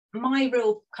my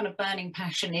real kind of burning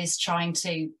passion is trying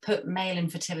to put male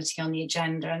infertility on the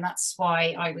agenda. And that's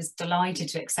why I was delighted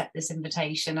to accept this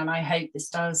invitation. And I hope this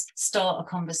does start a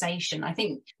conversation. I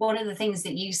think one of the things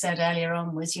that you said earlier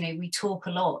on was, we talk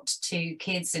a lot to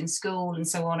kids in school and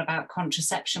so on about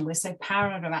contraception. We're so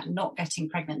paranoid about not getting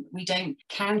pregnant. We don't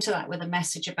counter that with a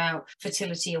message about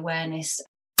fertility awareness.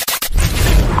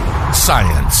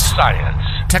 Science.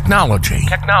 Technology.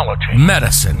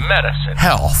 Medicine.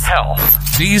 Health.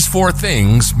 These four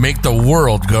things make the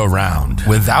world go round.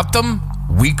 Without them,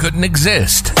 we couldn't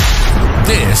exist.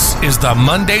 This is the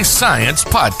Monday Science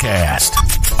Podcast,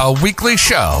 a weekly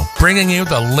show bringing you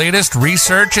the latest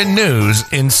research and news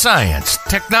in science,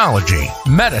 technology,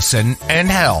 medicine, and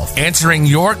health, answering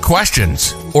your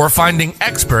questions or finding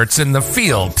experts in the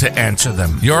field to answer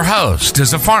them. Your host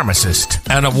is a pharmacist,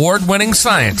 an award-winning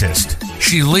scientist.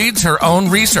 She leads her own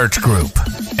research group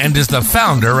and is the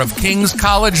founder of King's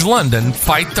College London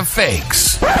Fight the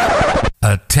Fakes.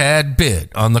 A tad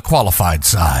bit on the qualified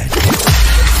side.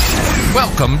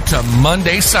 Welcome to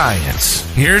Monday Science.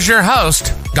 Here's your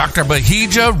host, Dr.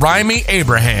 Bahijja Raimi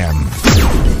Abraham.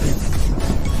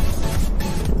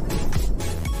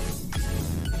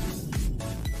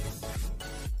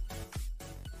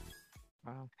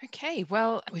 Okay,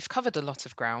 well, we've covered a lot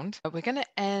of ground, but we're going to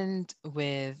end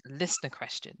with listener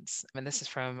questions. And this is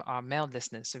from our male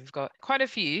listeners. So we've got quite a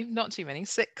few, not too many,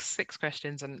 six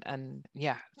questions. And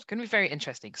yeah, it's going to be very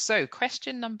interesting. So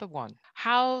question number one,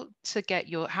 how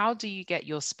do you get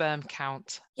your sperm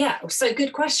count? Yeah, so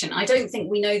good question. I don't think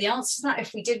we know the answer to that.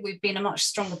 If we did, we'd be in a much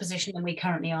stronger position than we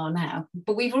currently are now.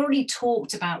 But we've already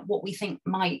talked about what we think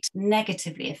might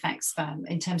negatively affect sperm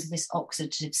in terms of this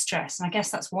oxidative stress. And I guess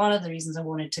that's one of the reasons I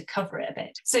wanted to cover it a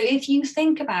bit. So if you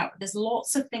think about, there's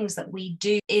lots of things that we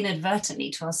do inadvertently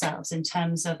to ourselves in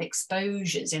terms of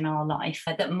exposures in our life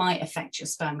that might affect your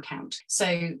sperm count.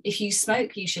 So if you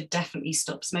smoke, you should definitely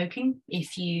stop smoking.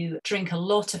 If you drink a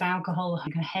lot of alcohol,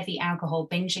 heavy alcohol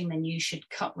binging, then you should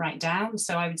cut right down.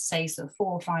 So I would say sort of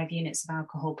 4 or 5 units of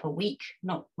alcohol per week,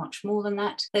 not much more than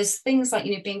that. There's things like,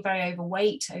 being very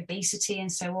overweight, obesity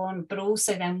and so on, but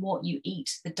also then what you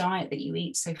eat, the diet that you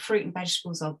eat. So fruit and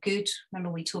vegetables are good.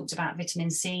 Remember we talked about vitamin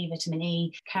C, vitamin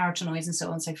E, carotenoids and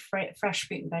so on. So fresh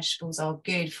fruit and vegetables are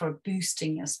good for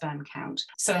boosting your sperm count.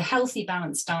 So a healthy,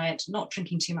 balanced diet, not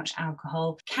drinking too much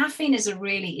alcohol. Caffeine is a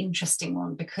really interesting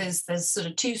one because there's sort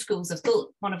of two schools of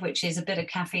thought, one of which is a bit of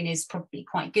caffeine is probably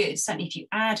quite good. Certainly if you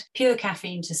add pure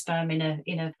caffeine to sperm in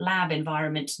a lab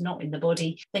environment, not in the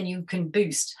body, then you can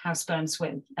boost how sperm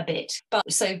swim a bit. But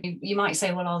so you might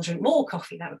say, well, I'll drink more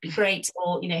coffee, that would be great.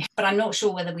 Or, but I'm not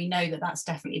sure whether we know that that's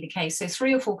definitely the case. So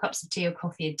 3 or 4 cups of tea or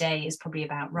coffee a day is probably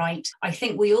about right. I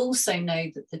think we also know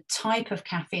that the type of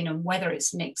caffeine and whether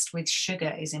it's mixed with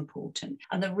sugar is important.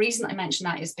 And the reason I mention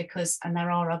that is because, and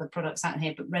there are other products out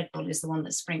here, but Red Bull is the one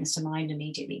that springs to mind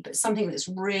immediately. But something that's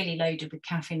really loaded with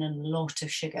caffeine and a lot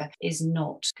of sugar is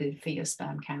not good for your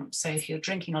sperm count. So if you're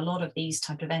drinking a lot of these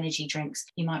type of energy drinks,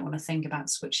 you might want to think about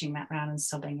switching that around and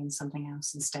subbing in something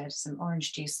else instead. Some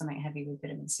orange juice, something heavy with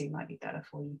vitamin C might be better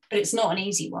for you. But it's not an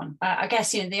easy one. I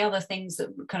guess, the other things that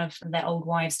kind of their old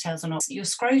wives' tales or not, your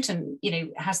scrotum,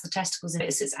 has the testicles in it.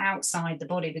 It sits outside the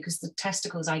body because the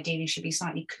testicles ideally should be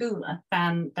slightly cooler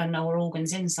than our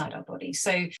organs inside our body.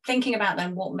 So thinking about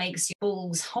then what makes your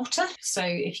balls hotter. So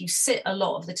if you sit a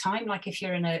lot of the time, like if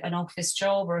you're in an office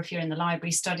job or if you're in the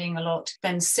library studying a lot,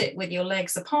 then sit with your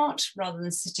legs apart rather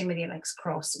than sitting with your legs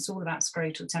crossed. It's all about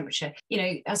scrotal temperature.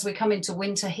 As we come into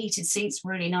winter, heated seats,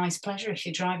 really nice pleasure. If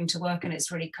you're driving to work and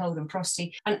it's really cold and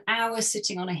frosty, an hour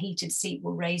sitting on a heated seat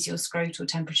will raise your scrotal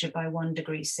temperature by 1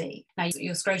 degree C. Now,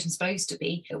 your scrotum's supposed to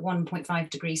be at 1.5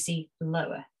 degrees C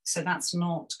lower. So that's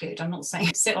not good. I'm not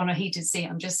saying sit on a heated seat.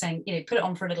 I'm just saying, put it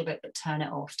on for a little bit, but turn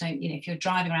it off. Don't, if you're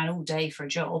driving around all day for a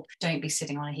job, don't be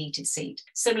sitting on a heated seat.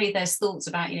 Similarly, there's thoughts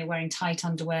about, wearing tight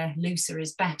underwear, looser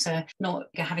is better, not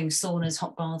having saunas,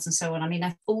 hot baths and so on. I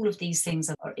mean, all of these things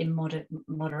are in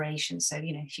moderation. So,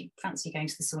 if you fancy going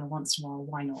to the sauna once in a while,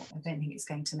 why not? I don't think it's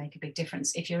going to make a big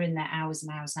difference. If you're in there hours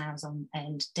and hours and hours on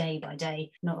end, day by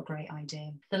day, not a great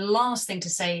idea. The last thing to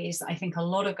say is that I think a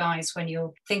lot of guys, when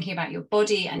you're thinking about your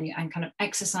body and kind of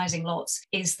exercising lots,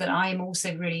 is that I am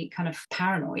also really kind of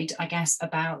paranoid, I guess,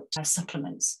 about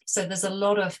supplements. So there's a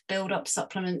lot of build-up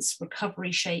supplements,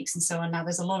 recovery shakes and so on. Now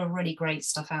there's a lot of really great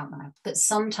stuff out there, but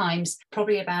sometimes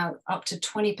probably about up to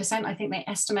 20%, I think they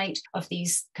estimate, of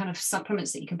these kind of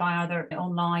supplements that you can buy either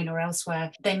online or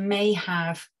elsewhere, they may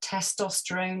have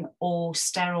testosterone or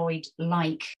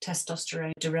steroid-like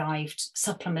testosterone-derived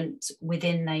supplements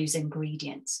within those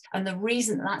ingredients. And the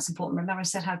reason that that's important, remember I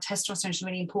said how testosterone is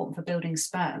really important for building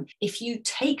sperm. If you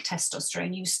take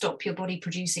testosterone, you stop your body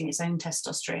producing its own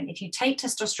testosterone. If you take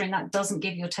testosterone, that doesn't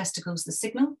give your testicles the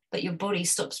signal, but your body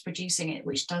stops producing it,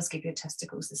 which does give your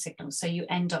testicles the signal. So you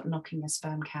end up knocking your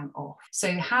sperm count off.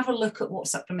 So have a look at what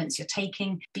supplements you're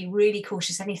taking. Be really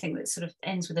cautious. Anything that sort of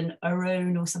ends with an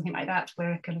arone or something like that,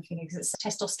 where kind of, it's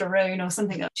testosterone or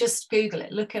something, just Google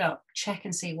it, look it up, check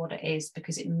and see what it is,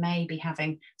 because it may be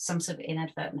having some sort of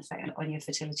inadvertent effect on your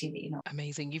fertility that you're not.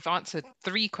 Amazing. You've answered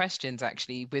 3 questions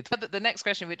actually with the next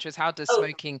question, which was how does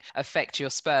smoking affect your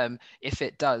sperm, if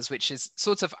it does, which is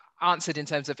sort of answered in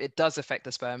terms of it does affect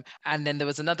the sperm. And then there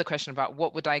was another question about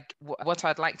what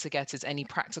I'd like to get is any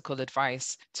practical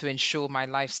advice to ensure my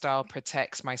lifestyle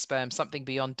protects my sperm, something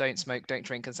beyond don't smoke, don't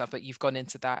drink and stuff, but you've gone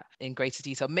into that in greater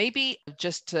detail. Maybe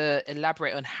just to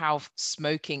elaborate on how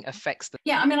smoking affects the...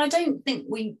 Yeah, I mean, I don't think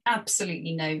we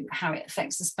absolutely know how it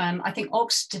affects the sperm. I think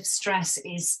oxidative stress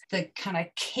is the kind of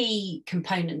key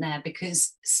component there,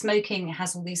 because smoking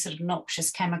has all these sort of noxious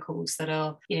chemicals that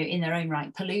are, in their own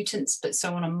right pollutants, but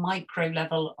so on a micro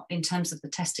level, in terms of the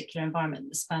testicular environment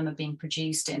the sperm are being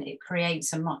produced in, it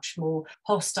creates a much more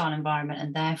hostile environment,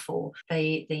 and therefore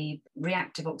the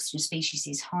reactive oxygen species,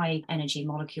 these high energy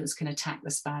molecules, can attack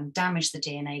the sperm, damage the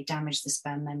DNA, damage the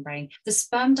sperm membrane. The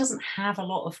sperm doesn't have a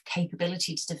lot of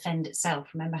capability to defend itself.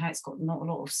 Remember how it's got not a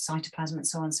lot of cytoplasm and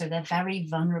so on, so they're very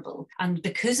vulnerable. And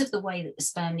because of the way that the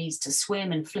sperm needs to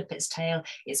swim and flip its tail,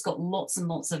 it's got lots and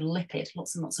lots of lipid,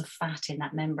 lots and lots of fat in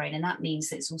that membrane, and that means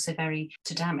that it's also very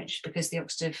to damage, because the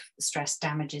oxidative stress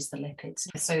damages the lipids.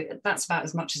 So that's about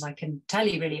as much as I can tell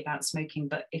you really about smoking.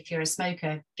 But if you're a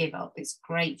smoker, give up. It's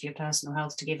great for your personal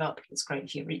health to give up. It's great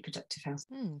for your reproductive health.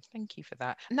 Thank you for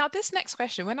that. Now, this next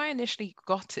question, when I initially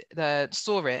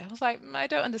saw it, I was like, I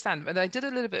don't understand. But I did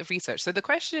a little bit of research. So the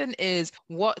question is,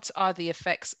 what are the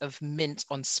effects of mint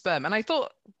on sperm? And I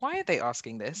thought, why are they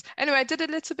asking this? Anyway, I did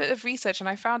a little bit of research and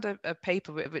I found a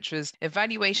paper which was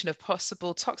evaluation of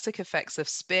possible toxic effects of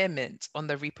spearmint on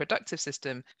the reproductive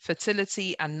system,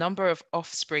 fertility, and number of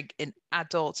offspring in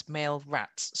adult male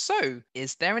rats. So,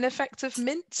 is there an effect of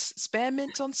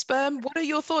spearmint on sperm? What are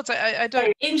your thoughts? I don't...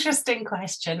 Very interesting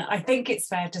question. I think it's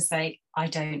fair to say I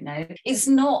don't know. It's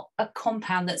not a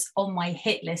compound that's on my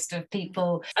hit list of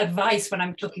people advice when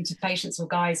I'm talking to patients or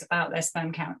guys about their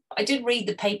sperm count. I did read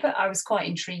the paper. I was quite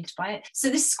intrigued by it. So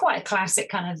this is quite a classic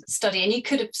kind of study, and you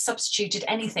could have substituted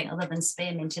anything other than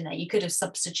spearmint in there. You could have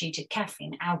substituted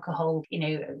caffeine, alcohol,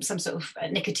 some sort of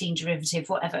nicotine derivative,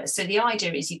 whatever. So the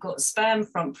idea is you've got sperm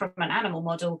from an animal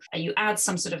model, and you add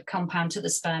some sort of compound to the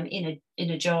sperm in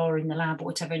a jar in the lab or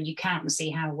whatever, and you count and see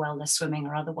how well they're swimming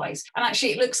or otherwise. And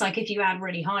actually it looks like if you add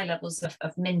really high levels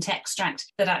of mint extract,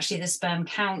 that actually the sperm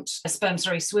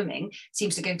swimming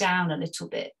seems to go down a little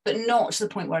bit, but not to the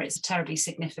point where it's terribly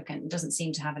significant. It doesn't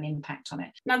seem to have an impact on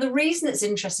it. Now, the reason it's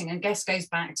interesting, I guess, goes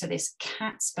back to this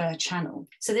cat spur channel.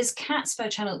 So this cat spur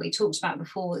channel that we talked about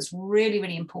before, that's really,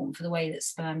 really important for the way that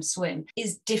sperm swim,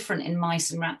 is different in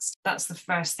mice and rats. That's the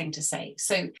first thing to say.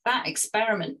 So that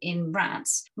experiment in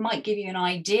rats might give you an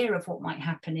idea of what might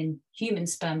happen in human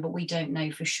sperm, but we don't know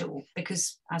for sure,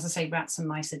 because, as I say, rats and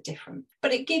mice are different.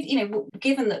 But it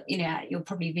given that you'll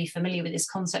probably be familiar with this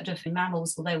concept of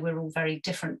mammals, although we're all very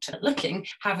different looking,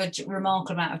 have a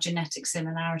remarkable amount of genetic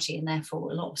similarity, and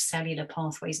therefore a lot of cellular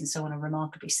pathways and so on are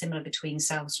remarkably similar between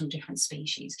cells from different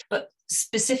species. But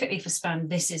specifically for sperm,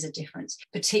 this is a difference,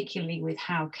 particularly with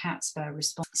how cat spur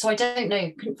responds. So I don't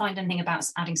know, couldn't find anything about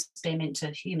adding spearmint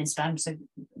to human sperm, so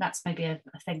that's maybe a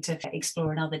thing to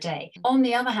explore another day. On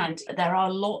the other hand, there are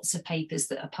lots of papers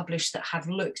that are published that have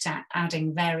looked at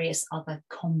adding various other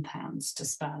compounds to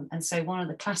sperm. And so one of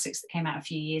the classics that came out a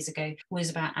few years ago was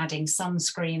about adding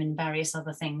sunscreen and various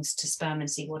other things to sperm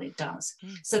and see what it does.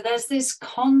 So there's this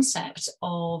concept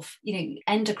of,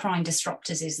 endocrine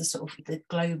disruptors is the sort of the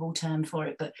global term for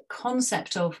it, but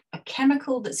concept of a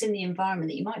chemical that's in the environment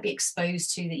that you might be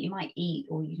exposed to, that you might eat,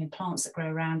 or plants that grow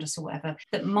around us or whatever,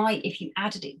 that might, if you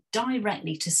added it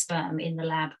directly to sperm in the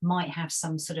lab, might have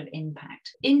some sort of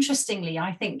impact. Interestingly,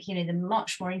 I think the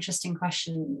much more interesting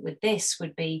question with this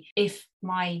would be, if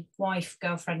my wife,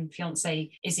 girlfriend, fiance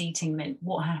is eating mint,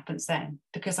 what happens then?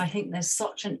 Because I think there's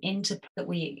such an interplay that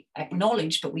we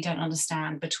acknowledge but we don't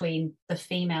understand between the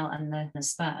female and the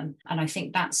sperm, and I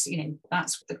think that's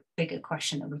the bigger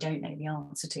question that we don't know the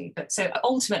answer to. But so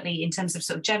ultimately, in terms of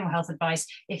sort of general health advice,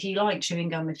 if you like chewing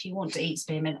gum, if you want to eat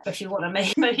spearmint, if you want to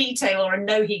make a mojito or a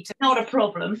no heater, not a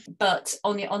problem. But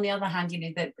on the other hand,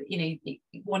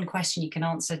 one question you can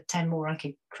answer 10 more I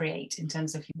could create in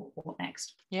terms of what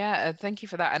next. Yeah, thank you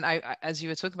for that. And as you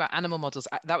were talking about animal models,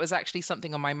 that was actually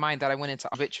something on my mind that I wanted to,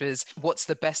 which was what's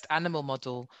the best animal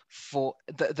model for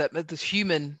the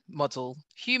human model,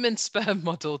 human sperm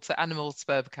model to animal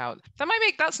sperm count.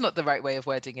 That's not the right way of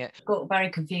wording it. Got very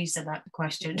confused at that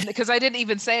question because I didn't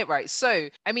even say it right. So,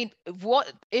 I mean,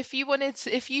 what if you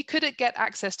couldn't get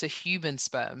access to human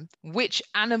sperm, which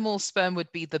animal sperm would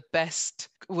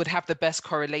have the best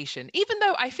correlation? Even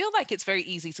though I feel like it's very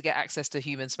easy to get access to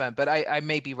human sperm, but I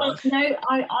may be wrong. Well,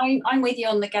 no, I'm with you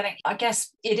on the getting. I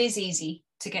guess it is easy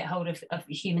to get hold of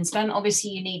human sperm.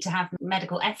 Obviously, you need to have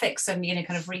medical ethics and,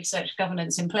 kind of research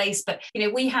governance in place. But,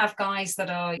 we have guys that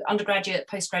are undergraduate,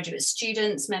 postgraduate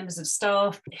students, members of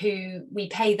staff, who we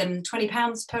pay them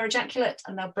 £20 per ejaculate,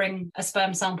 and they'll bring a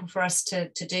sperm sample for us to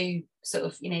do sort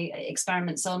of,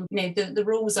 experiments on. The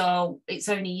rules are it's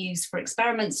only used for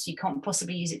experiments. You can't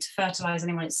possibly use it to fertilize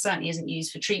anyone. It certainly isn't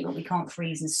used for treatment. We can't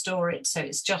freeze and store it. So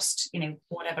it's just,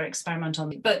 whatever experiment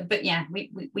on. But yeah,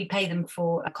 we pay them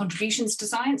for contributions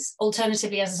to science.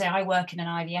 Alternatively, as I say, I work in an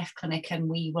IVF clinic, and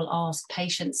we will ask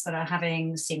patients that are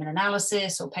having semen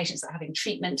analysis or patients that are having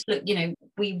treatment, look,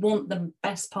 we want the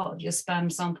best part of your sperm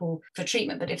sample for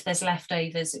treatment, but if there's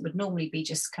leftovers, it would normally be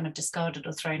just kind of discarded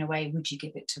or thrown away. Would you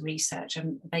give it to research?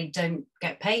 And they don't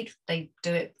get paid. They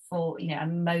do it for,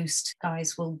 and most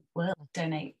guys will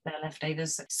donate their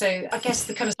leftovers. So I guess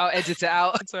the kind of I'll edit it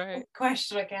out. Sorry.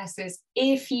 Question, I guess, is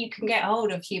if you can get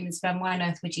hold of human sperm, why on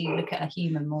earth would you look at a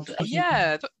human model?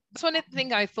 Yeah. That's one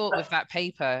thing I thought with that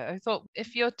paper. I thought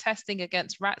if you're testing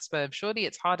against rat sperm, surely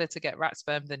it's harder to get rat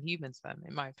sperm than human sperm,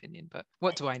 in my opinion. But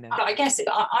what do I know? I guess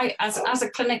I as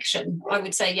a clinician, I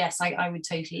would say yes, I would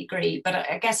totally agree. But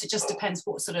I guess it just depends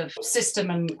what sort of system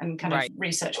and kind of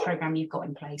research program you've got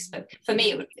in place. But for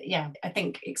me, I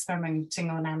think experimenting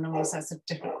on animals, that's a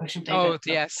different question. Oh,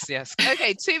 yes.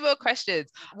 Okay, 2 more questions.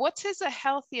 What is a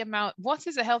healthy amount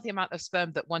of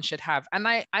sperm that one should have? And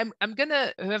I'm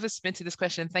gonna, whoever submitted this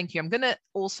question, thank you. I'm going to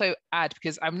also add,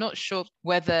 because I'm not sure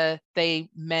whether they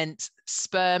meant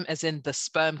sperm as in the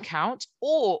sperm count,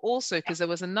 or also because there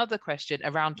was another question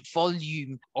around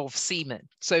volume of semen.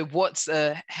 So what's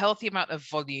a healthy amount of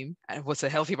volume and what's a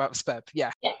healthy amount of sperm?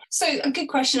 Yeah. So a good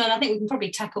question, and I think we can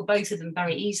probably tackle both of them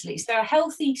very easily. So a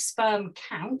healthy sperm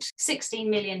count, 16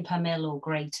 million per mil or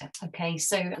greater. Okay,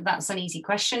 so that's an easy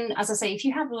question. As I say, if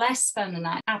you have less sperm than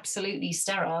that, absolutely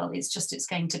sterile. It's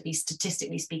going to be,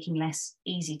 statistically speaking, less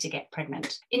easy to get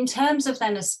pregnant. In terms of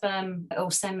then a sperm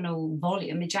or seminal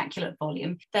volume, ejaculate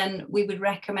volume, then we would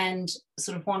recommend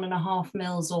sort of 1.5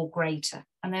 mils or greater.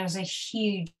 And there's a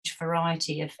huge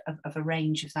variety of a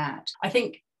range of that. I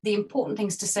think the important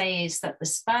things to say is that the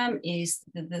sperm is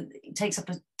it takes up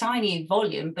a tiny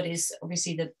volume, but is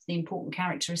obviously the important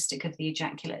characteristic of the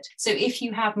ejaculate. So if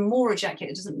you have more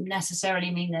ejaculate, it doesn't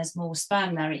necessarily mean there's more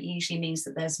sperm there. It usually means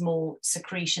that there's more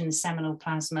secretions, seminal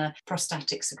plasma,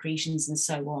 prostatic secretions, and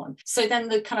so on. So then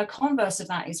the kind of converse of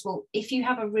that is, well, if you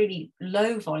have a really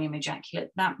low volume ejaculate,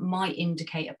 that might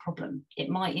indicate a problem. It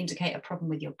might indicate a problem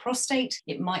with your prostate.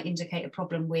 It might indicate a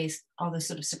problem with other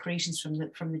sort of secretions from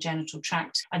the genital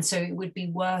tract. And so it would be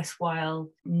worthwhile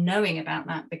knowing about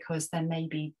that, because there may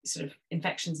be sort of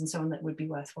infections and so on that would be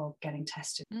worthwhile getting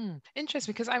tested.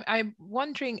 Interesting, because I'm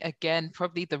wondering, again,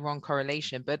 probably the wrong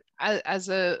correlation, but as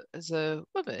a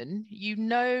woman, you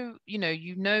know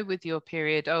with your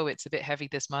period, oh, it's a bit heavy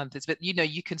this month. It's a bit,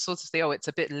 you can sort of say, oh, it's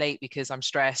a bit late because I'm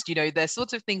stressed. There's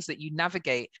sort of things that you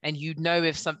navigate, and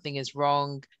if something is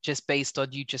wrong just based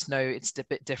on, you just know it's a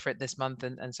bit different this month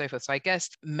and so forth. So I guess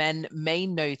men may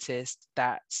notice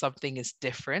that something is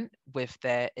different with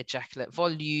their ejaculate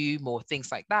volume or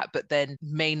things like that, but then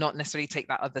may not necessarily take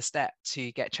that other step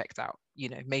to get checked out.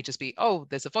 May just be, oh,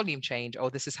 there's a volume change, or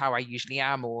this is how I usually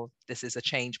am, or this is a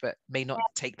change, but may not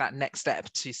take that next step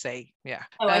to say, yeah.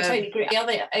 Oh, I totally agree.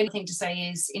 The only thing to say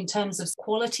is, in terms of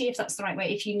quality, if that's the right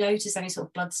way, if you notice any sort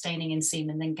of blood staining in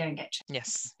semen, then go and get checked.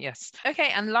 Yes. Okay,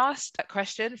 and last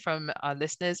question from our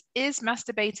listeners: is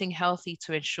masturbating healthy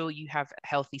to ensure you have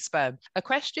healthy sperm? A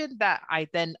question that I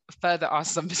then further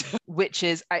asked them, which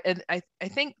is, I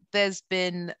think there's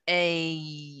been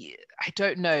I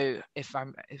don't know if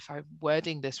I'm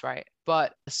wording this right,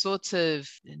 but a sort of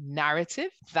narrative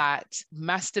that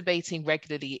masturbating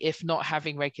regularly, if not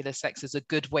having regular sex, is a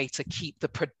good way to keep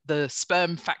the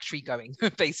sperm factory going,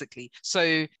 basically.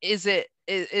 So is it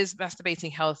is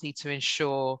masturbating healthy to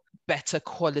ensure better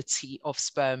quality of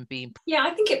sperm being? Yeah,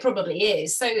 I think it probably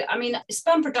is. So, I mean,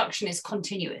 sperm production is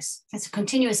continuous. It's a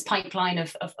continuous pipeline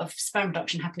of sperm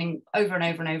production happening over and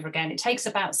over and over again. It takes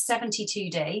about 72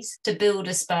 days to build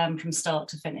a sperm from start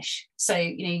to finish.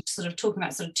 So, sort of talking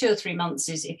about sort of 2 or 3 months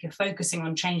is if you're focusing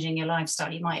on changing your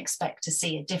lifestyle, you might expect to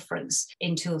see a difference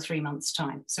in 2 or 3 months'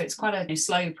 time. So it's quite a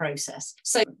slow process.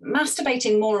 So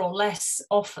masturbating more or less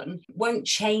often won't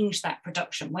change that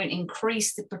production, won't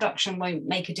increase the production, won't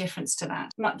make a difference to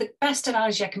that. The best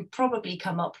analogy I can probably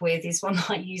come up with is one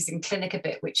I use in clinic a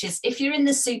bit, which is if you're in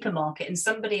the supermarket and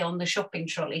somebody on the shopping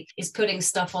trolley is putting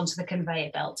stuff onto the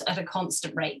conveyor belt at a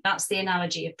constant rate, that's the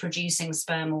analogy of producing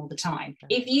sperm all the time.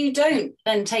 If you don't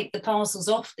then take the parcels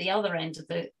off the other end of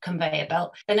the conveyor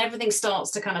belt, then everything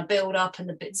starts to kind of build up and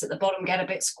the bits at the bottom get a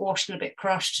bit squashed and a bit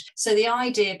crushed. So the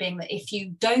idea being that if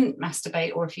you don't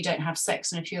masturbate or if you don't have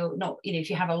sex, and if you're not, if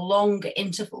you have a longer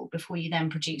interval before you then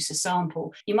produce a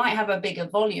sample, you might have a bigger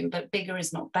volume, but bigger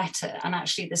is not better. And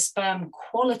actually the sperm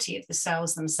quality of the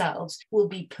cells themselves will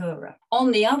be poorer.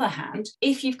 On the other hand,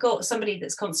 if you've got somebody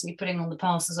that's constantly putting on the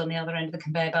parcels on the other end of the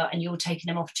conveyor belt and you're taking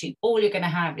them off too, all you're going to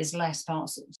have is less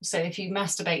parcels. So if you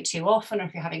masturbate too often, or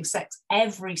if you're having sex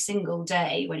every single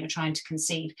day when you're trying to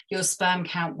conceive, your sperm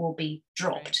count will be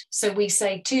dropped. Right. So we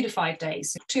say 2 to 5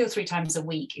 days, 2 or 3 times a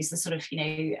week is the sort of,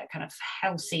 kind of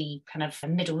healthy kind of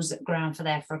middle ground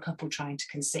for a couple trying to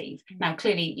conceive. Now,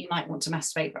 clearly you might want to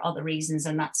masturbate for other reasons,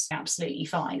 and that's absolutely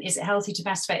fine. Is it healthy to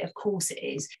masturbate? Of course it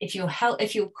is. If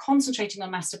you're concentrating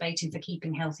on masturbating for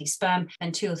keeping healthy sperm,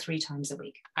 then 2 or 3 times a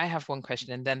week. I have one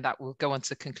question, and then that will go on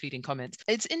to concluding comments.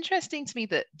 It's interesting to me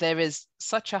that there is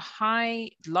such a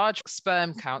large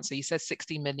sperm count. So you said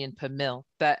 60 million per mil,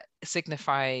 that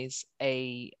signifies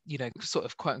a, sort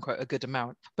of quote unquote a good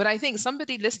amount. But I think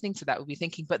somebody listening to that would be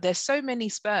thinking, but there's so many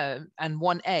sperm and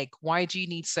 1 egg. Why do you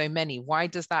need so many? Why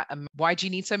do you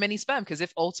need so many sperm? Because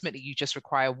if ultimately you just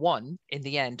require 1 in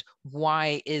the end,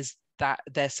 why is that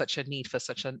there's such a need for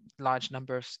such a large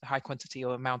number of high quantity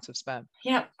or amount of sperm?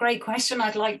 Yeah, great question.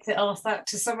 I'd like to ask that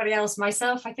to somebody else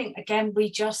myself. I think, again,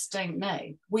 we just don't know.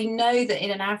 We know that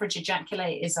in an average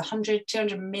ejaculate is 100,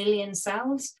 200 million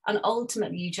cells, and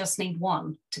ultimately you just need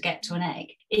 1 to get to an egg.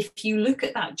 If you look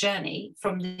at that journey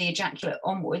from the ejaculate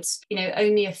onwards,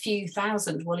 only a few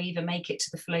thousand will even make it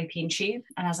to the fallopian tube.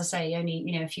 And as I say, only,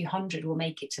 a few hundred will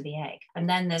make it to the egg. And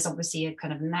then there's obviously a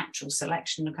kind of natural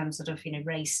selection, a kind of sort of,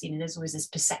 race. There's always this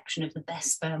perception of the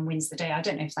best sperm wins the day. I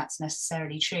don't know if that's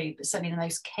necessarily true, but certainly the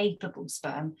most capable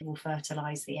sperm will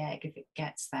fertilize the egg if it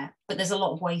gets there. But there's a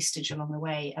lot of wastage along the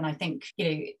way. And I think,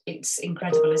 it's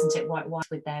incredible, isn't it? Why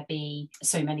would there be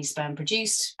so many sperm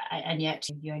produced and yet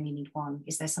you only need 1?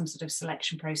 Is there some sort of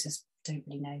selection process? Don't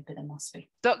really know, but there must be.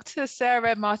 Dr.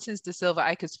 Sarah Martins de Silva,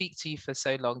 I could speak to you for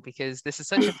so long because this is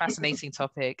such a fascinating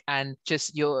topic, and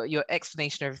just your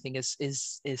explanation of everything is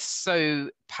so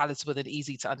palatable and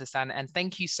easy to understand. And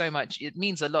thank you so much. It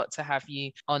means a lot to have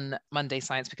you on Monday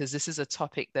Science, because this is a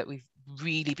topic that we've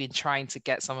really been trying to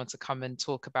get someone to come and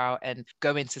talk about and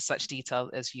go into such detail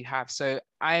as you have. So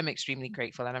I am extremely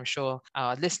grateful, and I'm sure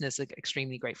our listeners are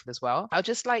extremely grateful as well. I'd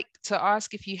just like to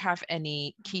ask if you have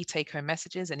any key take-home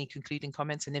messages, any concluding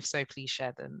comments, and if so, please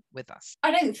share them with us.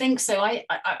 I don't think so. I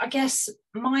guess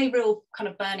my real kind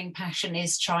of burning passion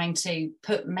is trying to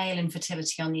put male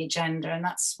infertility on the agenda, and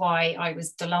that's why I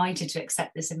was delighted to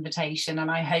accept this invitation,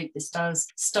 and I hope this does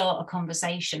start a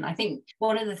conversation. I think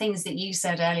one of the things that you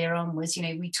said earlier on was,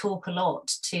 we talk a lot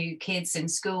to kids in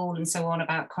school and so on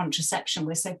about contraception.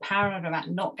 We're so paranoid about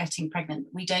not getting pregnant.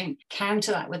 We don't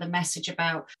counter that with a message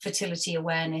about fertility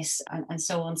awareness and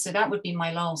so on. So that would be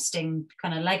my lasting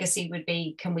kind of legacy, would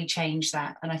be, can we change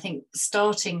that? And I think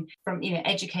starting from,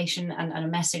 education and a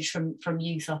message from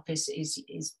youth up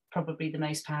is probably the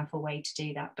most powerful way to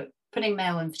do that. But putting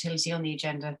male infertility on the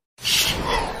agenda.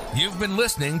 You've been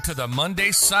listening to the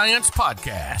Monday Science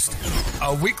Podcast,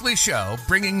 a weekly show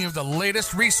bringing you the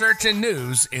latest research and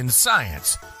news in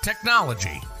science,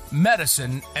 technology,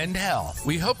 medicine, and health.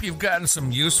 We hope you've gotten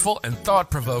some useful and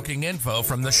thought-provoking info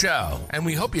from the show, and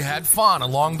we hope you had fun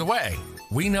along the way.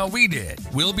 We know we did.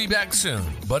 We'll be back soon.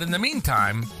 But in the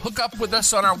meantime, hook up with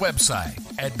us on our website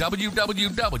at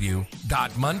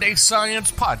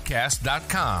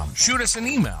www.mondaysciencepodcast.com. Shoot us an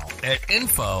email at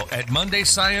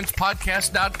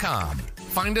info@mondaysciencepodcast.com.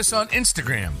 Find us on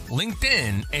Instagram,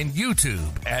 LinkedIn, and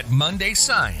YouTube at Monday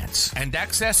Science, and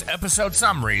access episode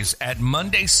summaries at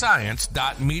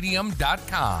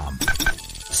mondayscience.medium.com.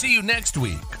 See you next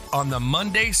week on the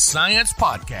Monday Science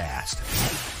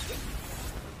Podcast.